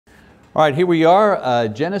All right, here we are,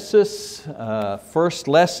 Genesis, first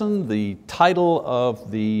lesson. The title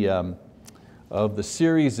of the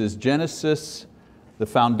series is Genesis, the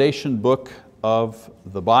foundation book of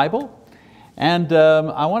the Bible. And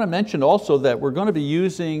I want to mention also that we're going to be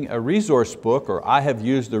using a resource book, or I have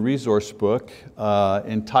used a resource book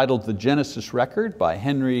entitled The Genesis Record by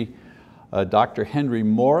Dr. Henry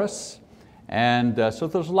Morris. And so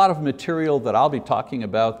there's a lot of material that I'll be talking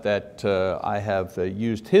about that I have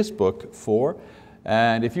used his book for.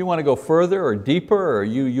 And if you want to go further or deeper, or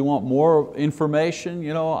you want more information,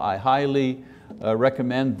 I highly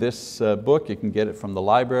recommend this book. You can get it from the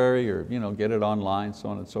library or get it online, so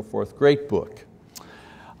on and so forth. Great book.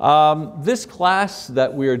 This class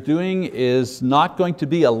that we are doing is not going to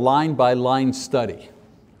be a line-by-line study.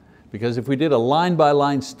 Because if we did a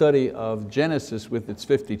line-by-line study of Genesis with its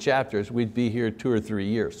 50 chapters, we'd be here 2 or 3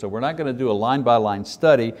 years. So we're not going to do a line-by-line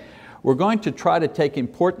study. We're going to try to take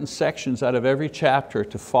important sections out of every chapter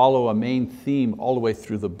to follow a main theme all the way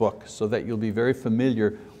through the book, so that you'll be very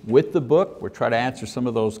familiar with the book. We'll try to answer some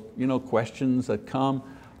of those questions that come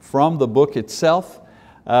from the book itself.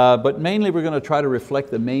 But mainly we're going to try to reflect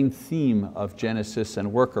the main theme of Genesis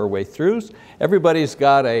and work our way through. Everybody's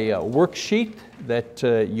got a worksheet that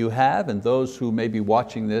you have, and those who may be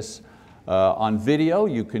watching this on video,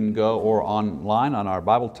 you can go, or online on our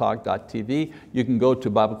BibleTalk.tv, you can go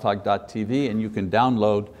to BibleTalk.tv and you can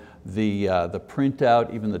download the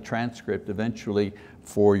printout, even the transcript eventually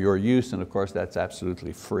for your use, and of course that's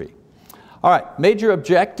absolutely free. All right, major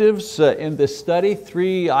objectives in this study.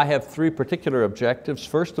 I have three particular objectives.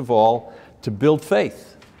 First of all, to build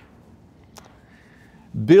faith.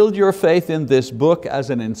 Build your faith in this book as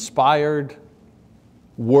an inspired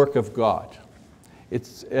work of God.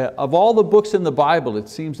 Of all the books in the Bible, it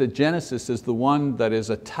seems that Genesis is the one that is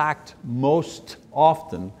attacked most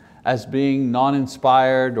often as being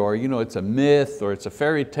non-inspired, or it's a myth, or it's a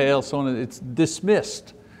fairy tale, so on. It's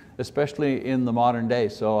dismissed, especially in the modern day.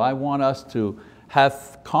 So I want us to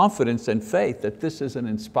have confidence and faith that this is an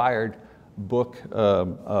inspired book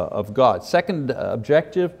of God. Second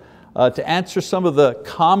objective, to answer some of the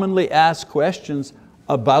commonly asked questions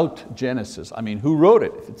about Genesis. I mean, who wrote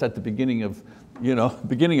it? If it's at the beginning of,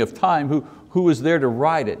 beginning of time, who was there to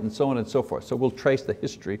write it, and so on and so forth. So we'll trace the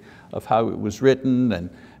history of how it was written and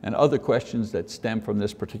other questions that stem from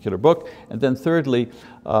this particular book. And then thirdly,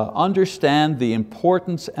 understand the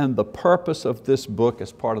importance and the purpose of this book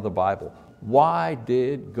as part of the Bible. Why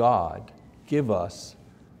did God give us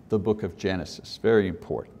the book of Genesis? Very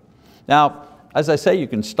important. Now, as I say, you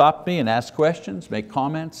can stop me and ask questions, make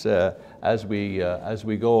comments as we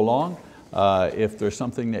go along. If there's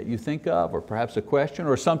something that you think of, or perhaps a question,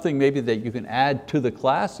 or something maybe that you can add to the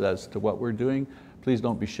class as to what we're doing, please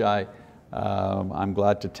don't be shy. I'm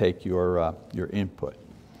glad to take your input.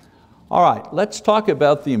 All right, let's talk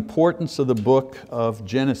about the importance of the book of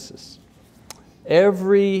Genesis.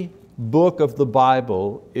 Every book of the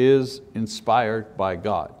Bible is inspired by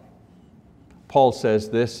God. Paul says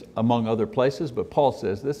this among other places, but Paul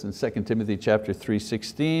says this in 2 Timothy chapter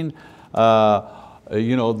 3:16.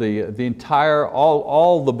 The entire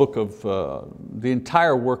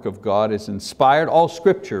work of God is inspired. All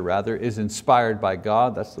Scripture, rather, is inspired by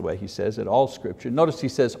God. That's the way he says it, all Scripture. Notice he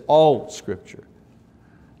says all Scripture,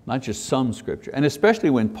 not just some Scripture. And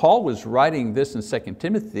especially when Paul was writing this in 2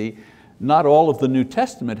 Timothy, not all of the New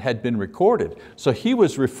Testament had been recorded. So he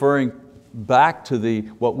was referring back to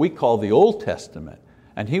what we call the Old Testament.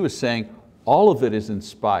 And he was saying all of it is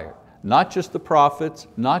inspired. Not just the prophets,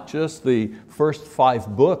 not just the first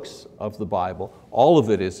 5 books of the Bible, all of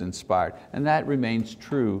it is inspired. And that remains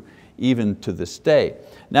true even to this day.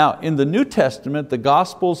 Now, in the New Testament, the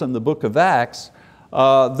Gospels and the book of Acts,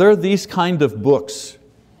 they're these kind of books.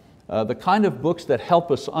 The kind of books that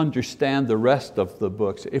help us understand the rest of the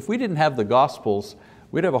books. If we didn't have the Gospels,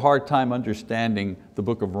 we'd have a hard time understanding the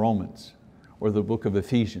book of Romans or the book of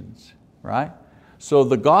Ephesians, right? So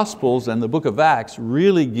the Gospels and the book of Acts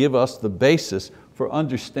really give us the basis for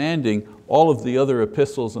understanding all of the other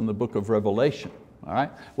epistles in the book of Revelation. All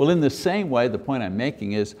right? Well, in the same way, the point I'm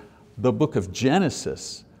making is the book of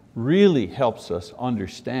Genesis really helps us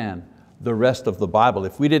understand the rest of the Bible.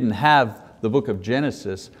 If we didn't have the book of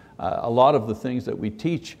Genesis, a lot of the things that we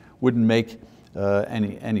teach wouldn't make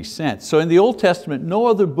any sense. So in the Old Testament, no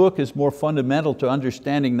other book is more fundamental to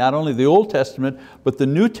understanding not only the Old Testament, but the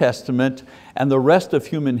New Testament and the rest of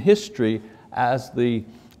human history as the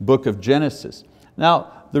book of Genesis.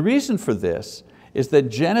 Now, the reason for this is that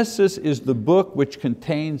Genesis is the book which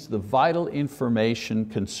contains the vital information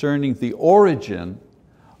concerning the origin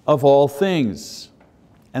of all things,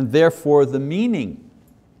 and therefore the meaning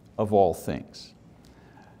of all things.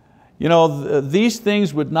 You know, these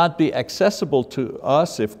things would not be accessible to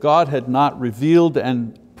us if God had not revealed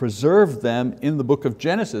and preserved them in the book of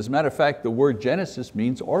Genesis. As a matter of fact, the word Genesis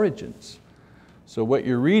means origins. So what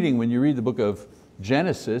you're reading when you read the book of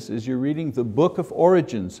Genesis is you're reading the book of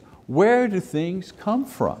origins. Where do things come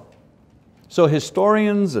from? So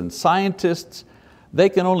historians and scientists, they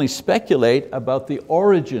can only speculate about the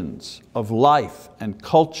origins of life and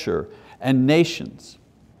culture and nations.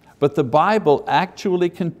 But the Bible actually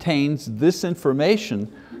contains this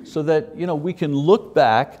information so that we can look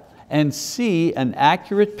back and see an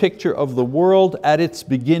accurate picture of the world at its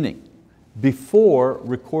beginning, before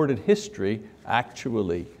recorded history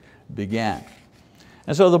actually began.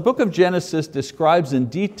 And so the book of Genesis describes in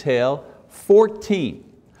detail 14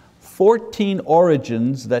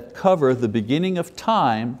 origins that cover the beginning of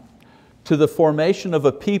time to the formation of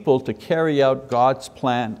a people to carry out God's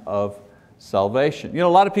plan of salvation. A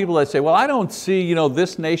lot of people that say, well, I don't see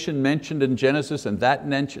this nation mentioned in Genesis and that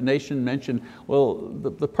nation mentioned. Well,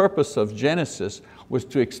 the purpose of Genesis was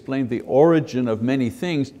to explain the origin of many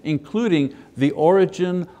things, including the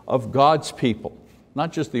origin of God's people.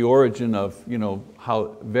 Not just the origin of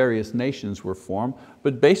how various nations were formed,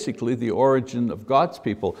 but basically the origin of God's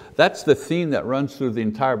people. That's the theme that runs through the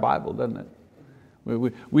entire Bible, doesn't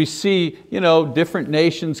it? We see different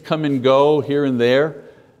nations come and go here and there,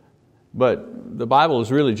 but the Bible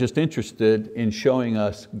is really just interested in showing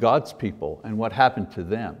us God's people and what happened to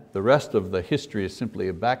them. The rest of the history is simply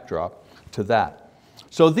a backdrop to that.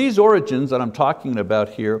 So these origins that I'm talking about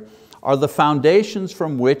here are the foundations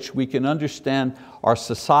from which we can understand our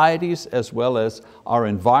societies as well as our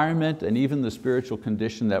environment and even the spiritual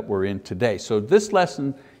condition that we're in today. So this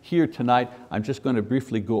lesson here tonight, I'm just going to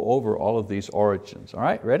briefly go over all of these origins. All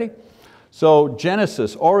right, ready? So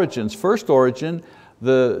Genesis, origins, first origin,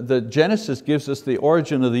 the Genesis gives us the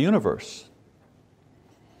origin of the universe.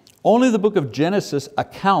 Only the book of Genesis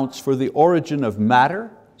accounts for the origin of matter,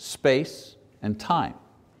 space, and time.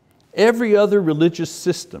 Every other religious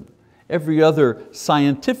system, every other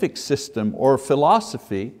scientific system or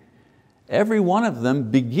philosophy, every one of them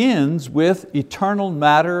begins with eternal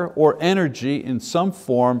matter or energy in some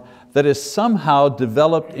form that is somehow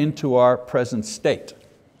developed into our present state.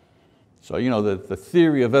 So the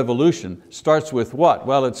theory of evolution starts with what?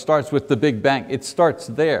 Well, it starts with the Big Bang. It starts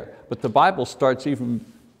there, but the Bible starts even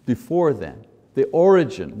before then. The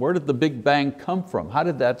origin, where did the Big Bang come from? How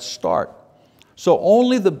did that start? So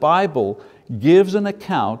only the Bible gives an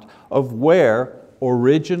account of where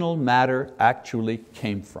original matter actually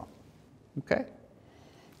came from. Okay?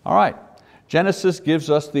 All right. Genesis gives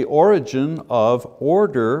us the origin of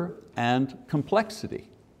order and complexity.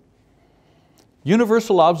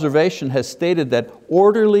 Universal observation has stated that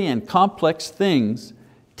orderly and complex things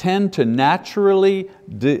tend to naturally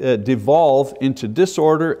devolve into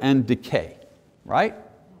disorder and decay, right?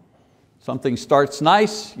 Something starts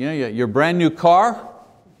nice, your brand new car,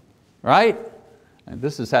 right? And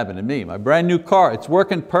this has happened to me, my brand new car, it's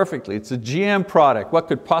working perfectly, it's a GM product, what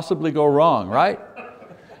could possibly go wrong, right?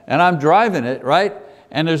 And I'm driving it, right?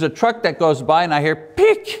 And there's a truck that goes by and I hear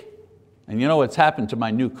peek, and you know what's happened to my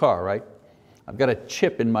new car, right? I've got a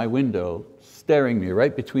chip in my window staring me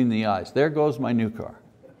right between the eyes. There goes my new car.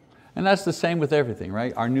 And that's the same with everything,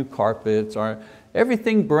 right? Our new carpets,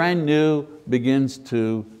 everything brand new begins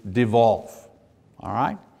to devolve, all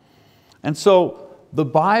right? And so the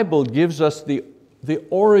Bible gives us the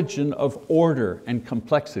origin of order and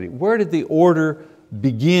complexity. Where did the order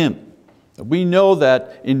begin? We know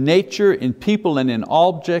that in nature, in people, and in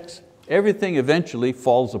objects, everything eventually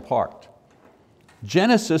falls apart.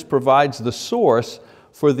 Genesis provides the source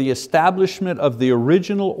for the establishment of the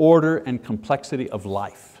original order and complexity of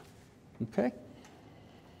life. Okay?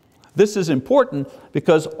 This is important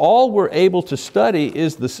because all we're able to study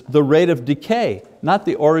is the rate of decay, not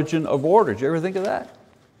the origin of order. Did you ever think of that?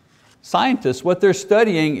 Scientists, what they're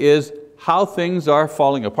studying is how things are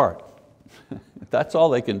falling apart. That's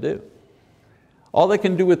all they can do. All they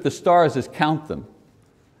can do with the stars is count them.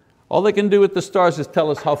 All they can do with the stars is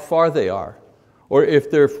tell us how far they are, or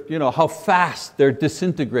if they're, how fast they're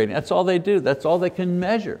disintegrating. That's all they do, that's all they can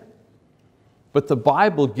measure. But the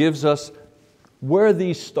Bible gives us where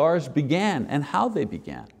these stars began and how they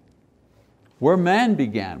began, where man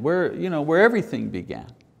began, where everything began.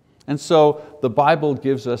 And so the Bible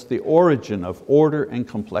gives us the origin of order and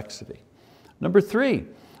complexity. Number 3,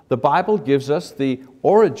 the Bible gives us the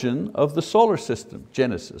origin of the solar system,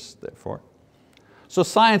 Genesis, therefore. So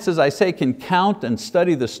science, as I say, can count and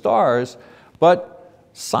study the stars, but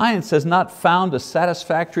science has not found a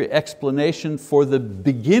satisfactory explanation for the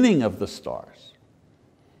beginning of the stars.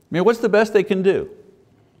 I mean, what's the best they can do?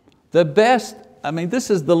 The best I mean, this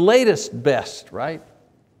is the latest best, right?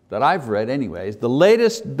 That I've read anyways. The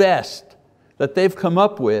latest best that they've come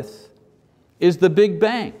up with is the Big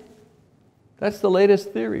Bang. That's the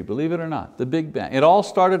latest theory, believe it or not, the Big Bang. It all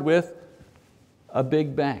started with a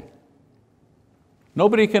Big Bang.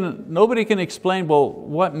 Nobody can explain, well,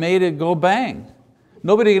 what made it go bang?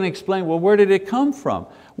 Nobody can explain, well, where did it come from?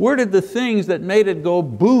 Where did the things that made it go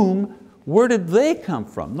boom, where did they come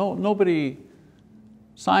from? Nobody,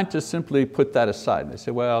 scientists simply put that aside. They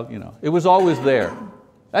say, well, it was always there.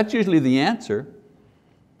 That's usually the answer.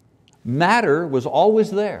 Matter was always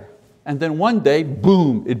there. And then one day,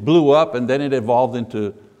 boom, it blew up and then it evolved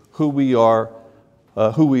into who we are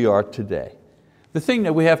today. The thing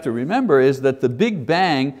that we have to remember is that the Big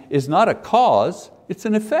Bang is not a cause, it's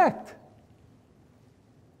an effect.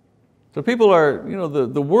 So people are,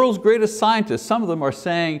 the world's greatest scientists, some of them are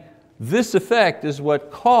saying this effect is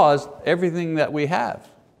what caused everything that we have.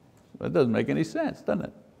 That doesn't make any sense, does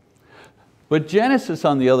it? But Genesis,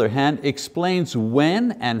 on the other hand, explains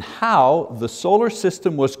when and how the solar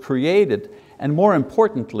system was created, and more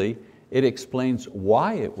importantly, it explains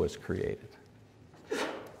why it was created.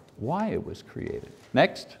 Why it was created.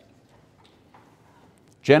 Next.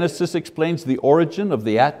 Genesis explains the origin of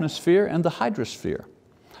the atmosphere and the hydrosphere.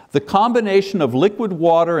 The combination of liquid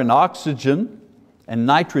water and oxygen and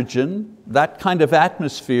nitrogen, that kind of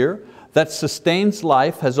atmosphere that sustains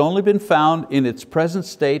life, has only been found in its present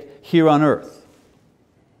state here on earth.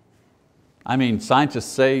 I mean,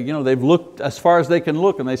 scientists say they've looked as far as they can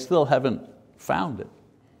look and they still haven't found it.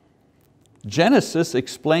 Genesis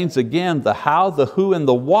explains again the how, the who, and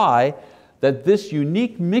the why that this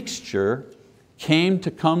unique mixture came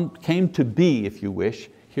to be, if you wish,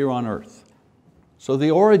 here on earth. So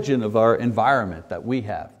the origin of our environment that we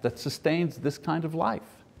have, that sustains this kind of life.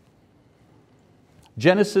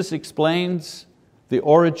 Genesis explains the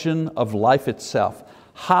origin of life itself,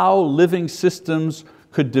 how living systems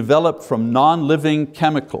could develop from non-living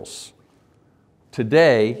chemicals.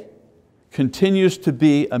 Today continues to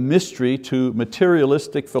be a mystery to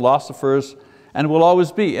materialistic philosophers and will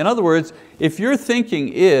always be. In other words, if your thinking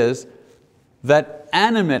is that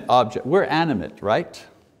animate object, we're animate, right?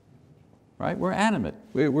 Right? We're animate,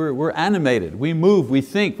 we're animated, we move, we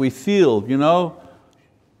think, we feel,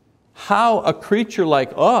 How a creature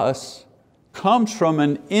like us comes from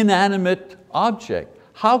an inanimate object?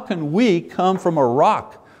 How can we come from a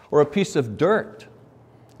rock or a piece of dirt?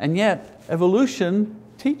 And yet, evolution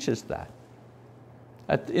teaches that.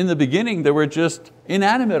 In the beginning, there were just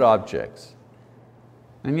inanimate objects.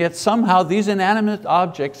 And yet somehow these inanimate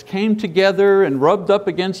objects came together and rubbed up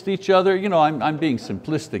against each other. I'm being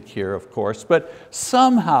simplistic here, of course, but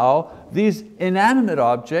somehow these inanimate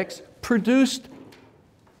objects produced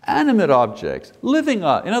animate objects, living. In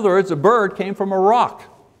other words, a bird came from a rock.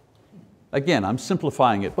 Again, I'm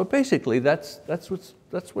simplifying it, but basically that's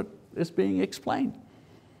what is being explained.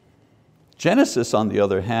 Genesis, on the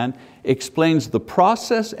other hand, explains the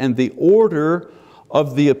process and the order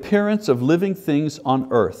of the appearance of living things on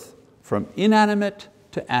earth, from inanimate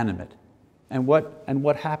to animate, and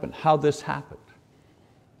what happened, how this happened.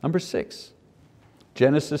 Number 6,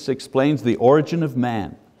 Genesis explains the origin of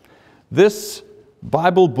man. This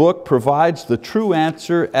Bible book provides the true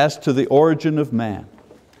answer as to the origin of man.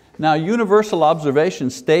 Now, universal observation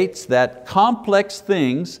states that complex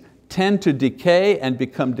things tend to decay and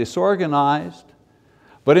become disorganized.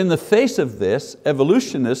 But in the face of this,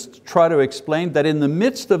 evolutionists try to explain that in the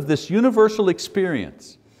midst of this universal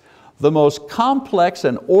experience, the most complex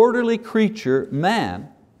and orderly creature, man,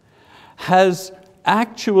 has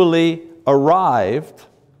actually arrived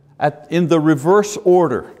in the reverse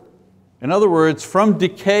order. In other words, from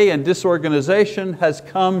decay and disorganization has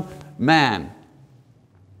come man.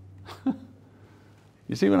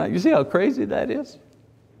 You see how crazy that is?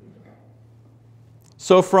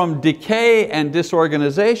 So from decay and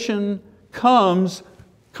disorganization comes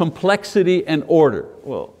complexity and order.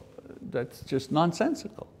 Well, that's just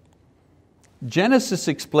nonsensical. Genesis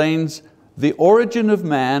explains the origin of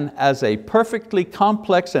man as a perfectly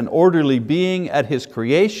complex and orderly being at his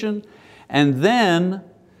creation, and then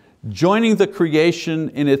joining the creation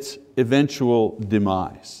in its eventual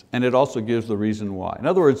demise. And it also gives the reason why. In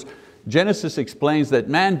other words, Genesis explains that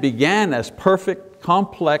man began as perfect,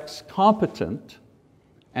 complex, competent,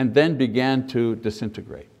 and then began to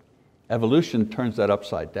disintegrate. Evolution turns that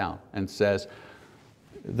upside down and says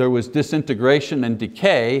there was disintegration and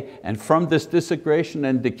decay, and from this disintegration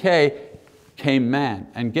and decay came man.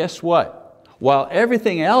 And guess what? While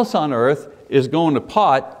everything else on earth is going to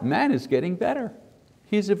pot, man is getting better.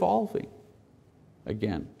 He's evolving.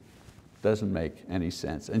 Again, doesn't make any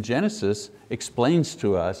sense. And Genesis explains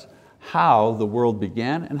to us how the world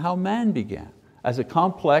began and how man began. As a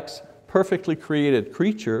complex, perfectly created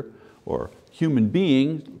creature, or human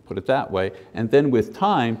being, put it that way, and then with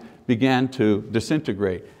time began to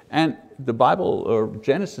disintegrate. And the Bible, or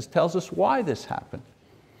Genesis, tells us why this happened.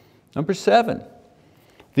 Number 7,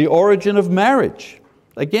 the origin of marriage.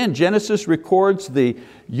 Again, Genesis records the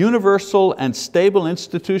universal and stable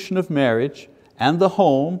institution of marriage and the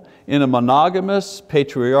home in a monogamous,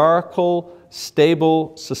 patriarchal,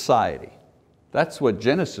 stable society. That's what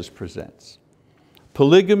Genesis presents.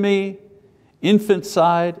 Polygamy,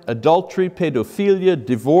 infanticide, adultery, pedophilia,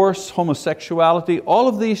 divorce, homosexuality, all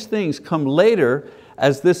of these things come later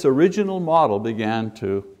as this original model began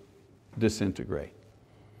to disintegrate.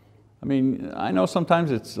 I mean, I know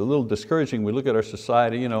sometimes it's a little discouraging. We look at our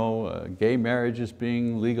society, gay marriage is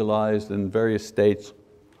being legalized in various states.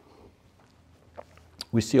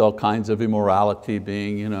 We see all kinds of immorality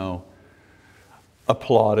being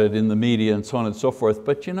applauded in the media and so on and so forth.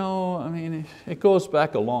 But I mean, it goes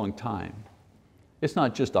back a long time. It's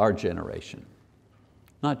not just our generation.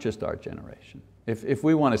 Not just our generation. If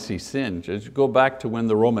we want to see sin, just go back to when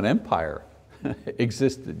the Roman Empire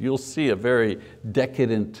existed. You'll see a very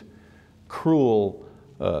decadent, cruel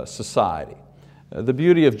society. The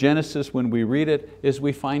beauty of Genesis when we read it is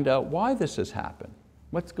we find out why this has happened.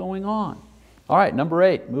 What's going on? All right, number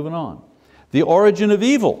 8, moving on. The origin of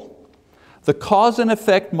evil. The cause and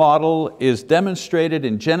effect model is demonstrated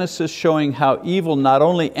in Genesis, showing how evil not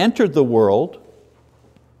only entered the world,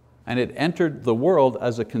 and it entered the world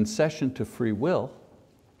as a concession to free will,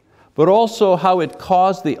 but also how it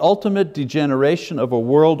caused the ultimate degeneration of a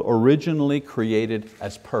world originally created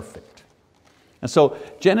as perfect. And so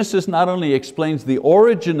Genesis not only explains the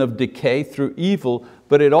origin of decay through evil,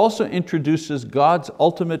 but it also introduces God's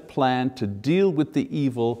ultimate plan to deal with the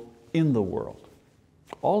evil in the world.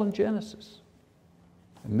 All in Genesis.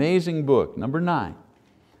 Amazing book. Number 9,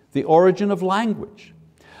 the origin of language.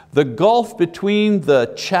 The gulf between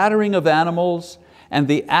the chattering of animals and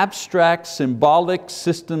the abstract symbolic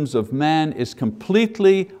systems of man is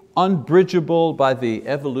completely unbridgeable by the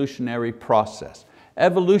evolutionary process.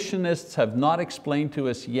 Evolutionists have not explained to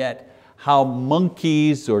us yet how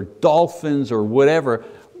monkeys or dolphins or whatever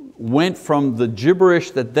went from the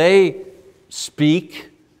gibberish that they speak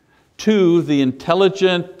to the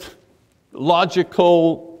intelligent,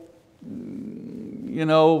 logical,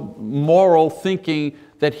 moral thinking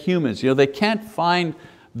that humans, they can't find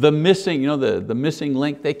the missing, the missing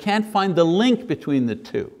link. They can't find the link between the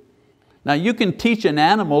two. Now you can teach an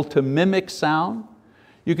animal to mimic sound.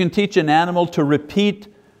 You can teach an animal to repeat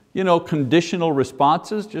conditional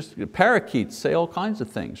responses. Just parakeets say all kinds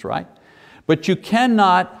of things, right? But you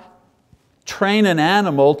cannot train an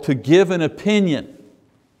animal to give an opinion.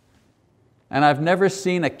 And I've never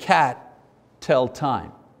seen a cat tell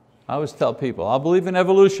time. I always tell people, I'll believe in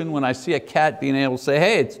evolution when I see a cat being able to say,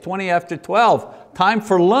 hey, it's 20 after 12, time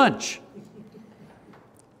for lunch.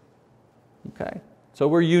 Okay, so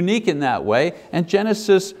we're unique in that way, and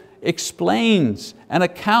Genesis explains and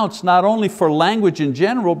accounts not only for language in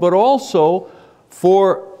general, but also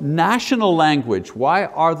for national language. Why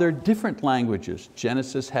are there different languages?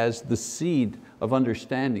 Genesis has the seed of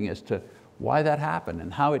understanding as to why that happened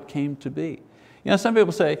and how it came to be. Some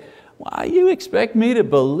people say, well, you expect me to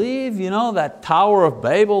believe that Tower of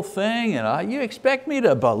Babel thing? You expect me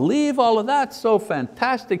to believe all of that? So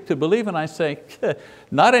fantastic to believe. And I say,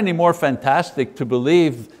 not any more fantastic to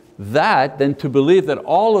believe that than to believe that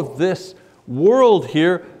all of this world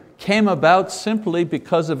here came about simply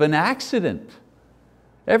because of an accident.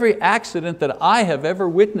 Every accident that I have ever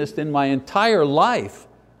witnessed in my entire life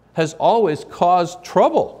has always caused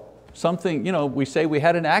trouble. Something, we say we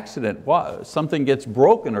had an accident, something gets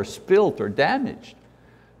broken or spilt or damaged.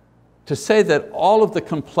 To say that all of the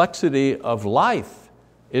complexity of life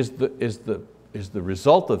is the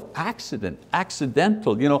result of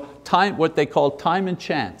accidental, time, what they call time and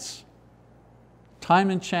chance. Time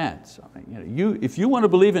and chance. If you want to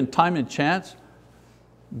believe in time and chance,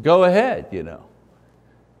 go ahead.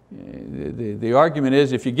 The argument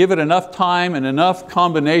is if you give it enough time and enough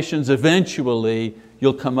combinations, eventually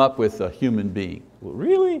you'll come up with a human being. Well,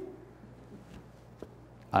 really?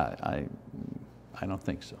 I don't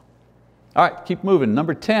think so. All right, keep moving.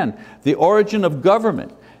 Number 10, the origin of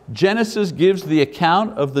government. Genesis gives the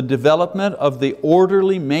account of the development of the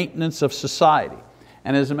orderly maintenance of society.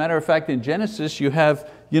 And as a matter of fact, in Genesis, you have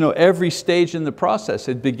every stage in the process.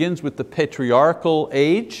 It begins with the patriarchal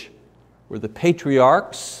age, where the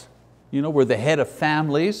patriarchs were the head of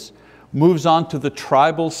families, moves on to the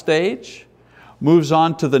tribal stage, moves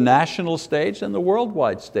on to the national stage and the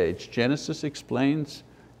worldwide stage. Genesis explains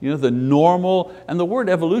The normal, and the word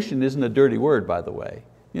evolution isn't a dirty word, by the way.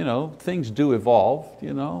 Things do evolve,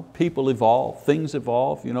 people evolve, things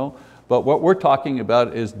evolve, but what we're talking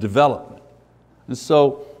about is development. And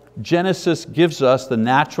so Genesis gives us the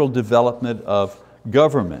natural development of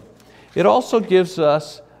government. It also gives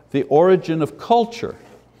us the origin of culture.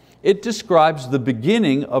 It describes the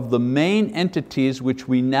beginning of the main entities which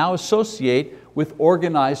we now associate with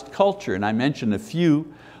organized culture. And I mentioned a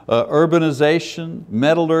few: urbanization,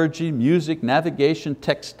 metallurgy, music, navigation,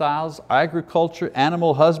 textiles, agriculture,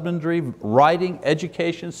 animal husbandry, writing,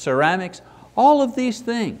 education, ceramics. All of these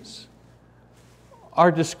things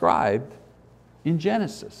are described in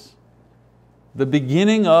Genesis. The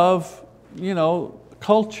beginning of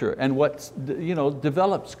culture and what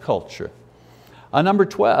develops culture. Number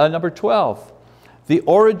 12, the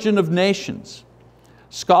origin of nations.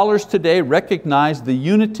 Scholars today recognize the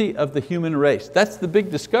unity of the human race. That's the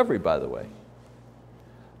big discovery, by the way.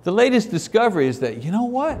 The latest discovery is that,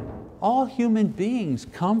 all human beings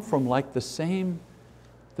come from like the same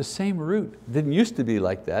root. It didn't used to be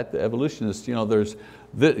like that. The evolutionists, there's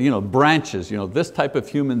branches, this type of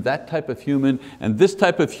human, that type of human, and this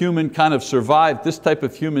type of human kind of survived, this type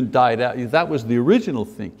of human died out. That was the original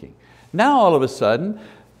thinking. Now all of a sudden,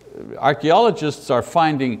 archaeologists are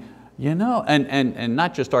finding, and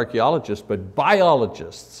not just archaeologists, but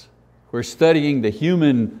biologists who are studying the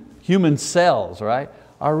human cells, right,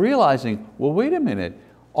 are realizing, well, wait a minute,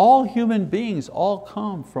 all human beings all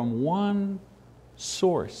come from one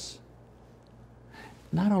source.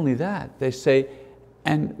 Not only that, they say,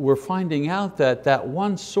 and we're finding out that that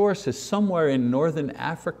one source is somewhere in northern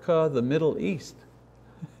Africa, the Middle East.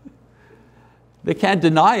 They can't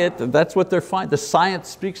deny it, that's what they're finding. The science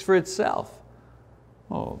speaks for itself.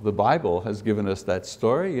 Oh, the Bible has given us that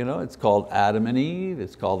story, it's called Adam and Eve,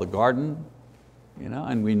 it's called the garden,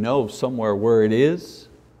 and we know somewhere where it is.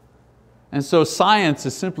 And so science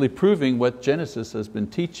is simply proving what Genesis has been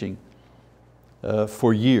teaching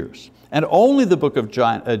for years. And only the book of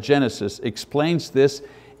Genesis explains this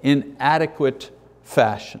in adequate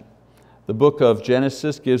fashion. The book of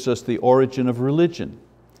Genesis gives us the origin of religion.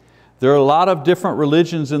 There are a lot of different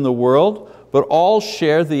religions in the world, but all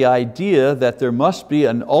share the idea that there must be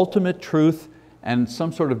an ultimate truth and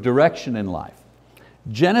some sort of direction in life.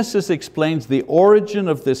 Genesis explains the origin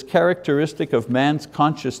of this characteristic of man's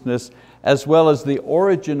consciousness, as well as the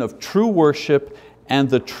origin of true worship and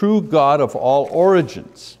the true God of all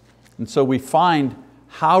origins. And so we find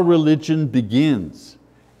how religion begins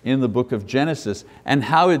in the book of Genesis and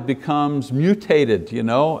how it becomes mutated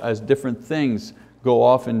as different things go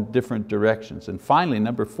off in different directions. And finally,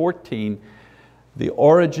 number 14, the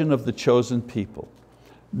origin of the chosen people.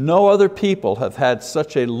 No other people have had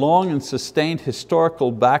such a long and sustained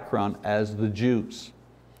historical background as the Jews.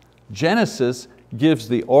 Genesis gives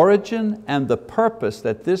the origin and the purpose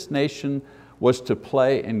that this nation was to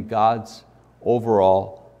play in God's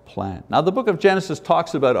overall plan. Now the book of Genesis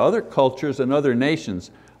talks about other cultures and other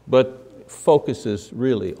nations, but focuses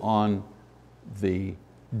really on the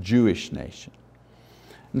Jewish nation.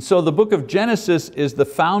 And so the book of Genesis is the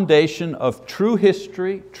foundation of true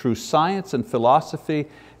history, true science and philosophy,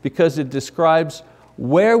 because it describes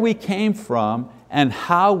where we came from and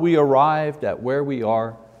how we arrived at where we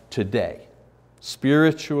are today,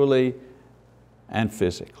 spiritually and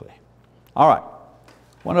physically. All right,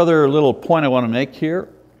 one other little point I want to make here,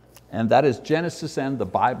 and that is Genesis and the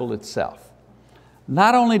Bible itself.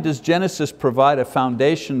 Not only does Genesis provide a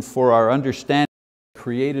foundation for our understanding of the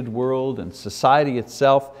created world and society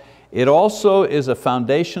itself, it also is a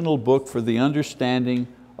foundational book for the understanding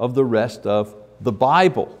of the rest of the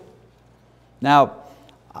Bible. Now,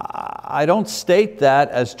 I don't state that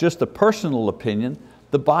as just a personal opinion.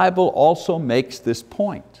 The Bible also makes this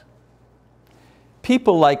point.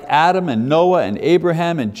 People like Adam and Noah and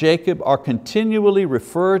Abraham and Jacob are continually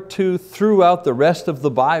referred to throughout the rest of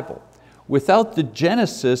the Bible. Without the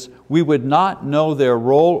Genesis, we would not know their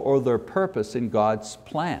role or their purpose in God's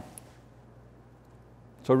plan.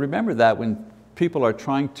 So remember that when people are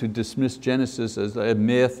trying to dismiss Genesis as a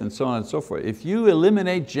myth and so on and so forth. If you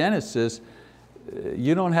eliminate Genesis,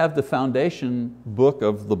 you don't have the foundation book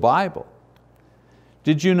of the Bible.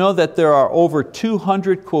 Did you know that there are over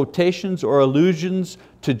 200 quotations or allusions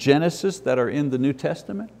to Genesis that are in the New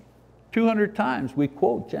Testament? 200 times we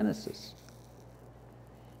quote Genesis.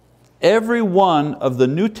 Every one of the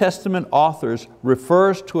New Testament authors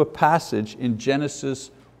refers to a passage in Genesis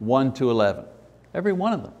 1 to 11. Every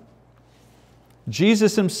one of them.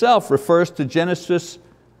 Jesus Himself refers to Genesis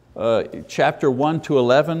chapter 1 to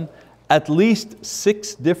 11 at least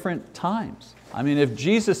 6 different times. I mean, if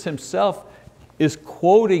Jesus Himself is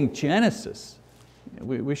quoting Genesis,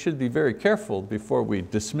 we should be very careful before we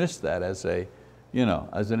dismiss that as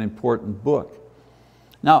as an important book.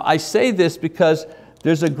 Now I say this because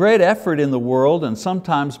there's a great effort in the world, and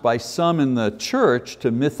sometimes by some in the church,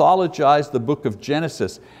 to mythologize the book of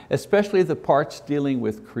Genesis, especially the parts dealing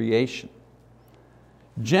with creation.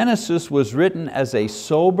 Genesis was written as a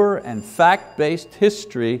sober and fact-based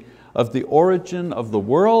history of the origin of the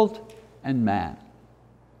world and man.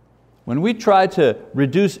 When we try to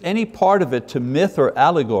reduce any part of it to myth or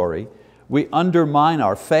allegory, we undermine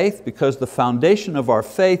our faith, because the foundation of our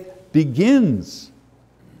faith begins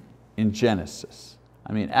in Genesis.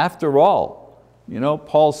 I mean, after all,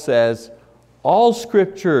 Paul says, all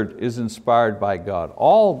Scripture is inspired by God.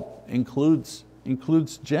 All includes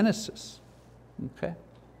Genesis. Okay?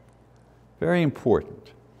 Very important.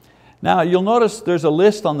 Now you'll notice there's a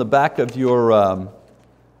list on the back of your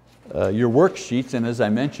worksheets, and as I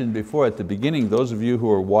mentioned before at the beginning, those of you who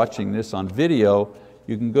are watching this on video,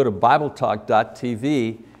 you can go to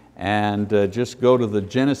BibleTalk.tv and just go to the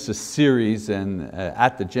Genesis series, and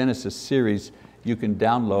at the Genesis series you can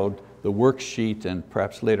download the worksheet and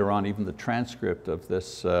perhaps later on even the transcript of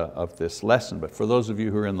this lesson. But for those of you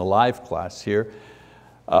who are in the live class here,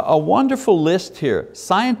 a wonderful list here.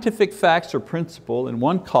 Scientific facts or principle in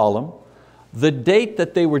one column, the date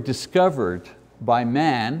that they were discovered by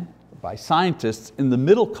man, by scientists, in the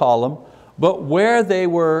middle column, but where they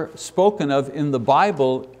were spoken of in the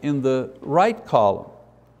Bible in the right column.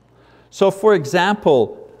 So for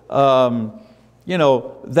example,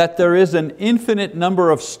 that there is an infinite number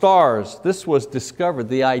of stars. This was discovered,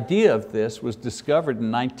 the idea of this was discovered in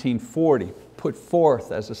 1940, put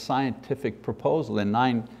forth as a scientific proposal in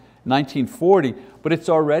 1940, but it's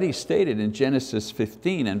already stated in Genesis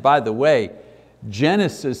 15. And by the way,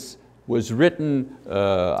 Genesis was written,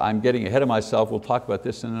 I'm getting ahead of myself, we'll talk about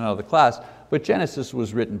this in another class, but Genesis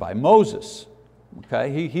was written by Moses.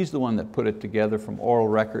 Okay? He's the one that put it together from oral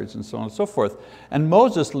records and so on and so forth. And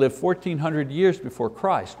Moses lived 1,400 years before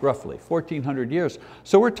Christ, roughly, 1,400 years.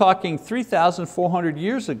 So we're talking 3,400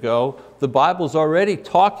 years ago, the Bible's already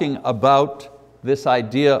talking about this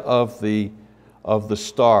idea of the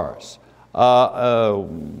stars.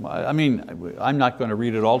 I mean, I'm not going to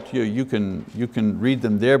read it all to you. You can read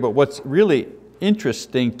them there, but what's really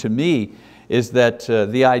interesting to me is that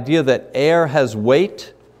the idea that air has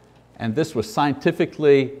weight, and this was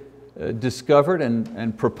scientifically discovered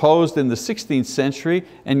and proposed in the 16th century,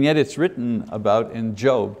 and yet it's written about in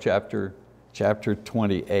Job chapter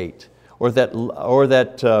 28. Or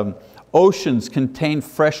that oceans contain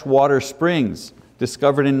freshwater springs,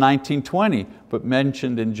 discovered in 1920, but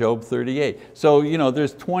mentioned in Job 38. So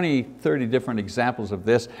there's 20, 30 different examples of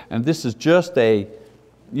this, and this is just a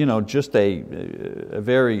very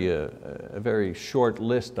short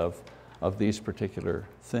list of these particular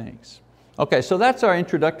things. Okay, so that's our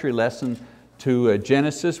introductory lesson to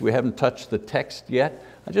Genesis. We haven't touched the text yet.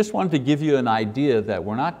 I just wanted to give you an idea that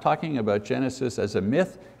we're not talking about Genesis as a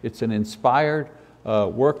myth. It's an inspired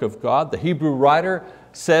work of God. The Hebrew writer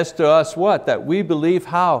says to us what? That we believe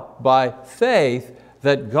how? By faith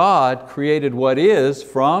that God created what is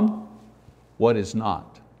from what is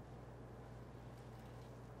not.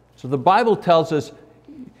 So the Bible tells us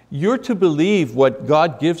you're to believe what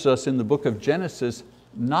God gives us in the book of Genesis,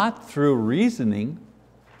 not through reasoning,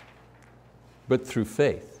 but through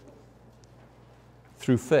faith.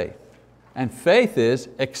 Through faith. And faith is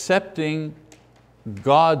accepting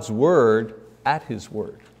God's word at His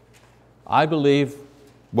word. I believe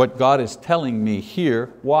what God is telling me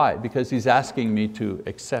here. Why? Because He's asking me to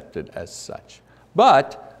accept it as such.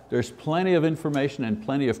 But there's plenty of information and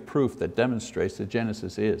plenty of proof that demonstrates that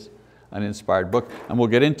Genesis is an inspired book. And we'll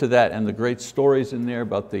get into that and the great stories in there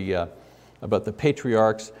about the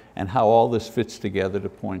patriarchs and how all this fits together to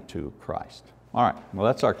point to Christ. All right, well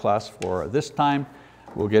that's our class for this time.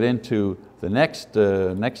 We'll get into the next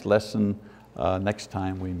lesson next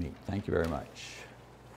time we meet. Thank you very much.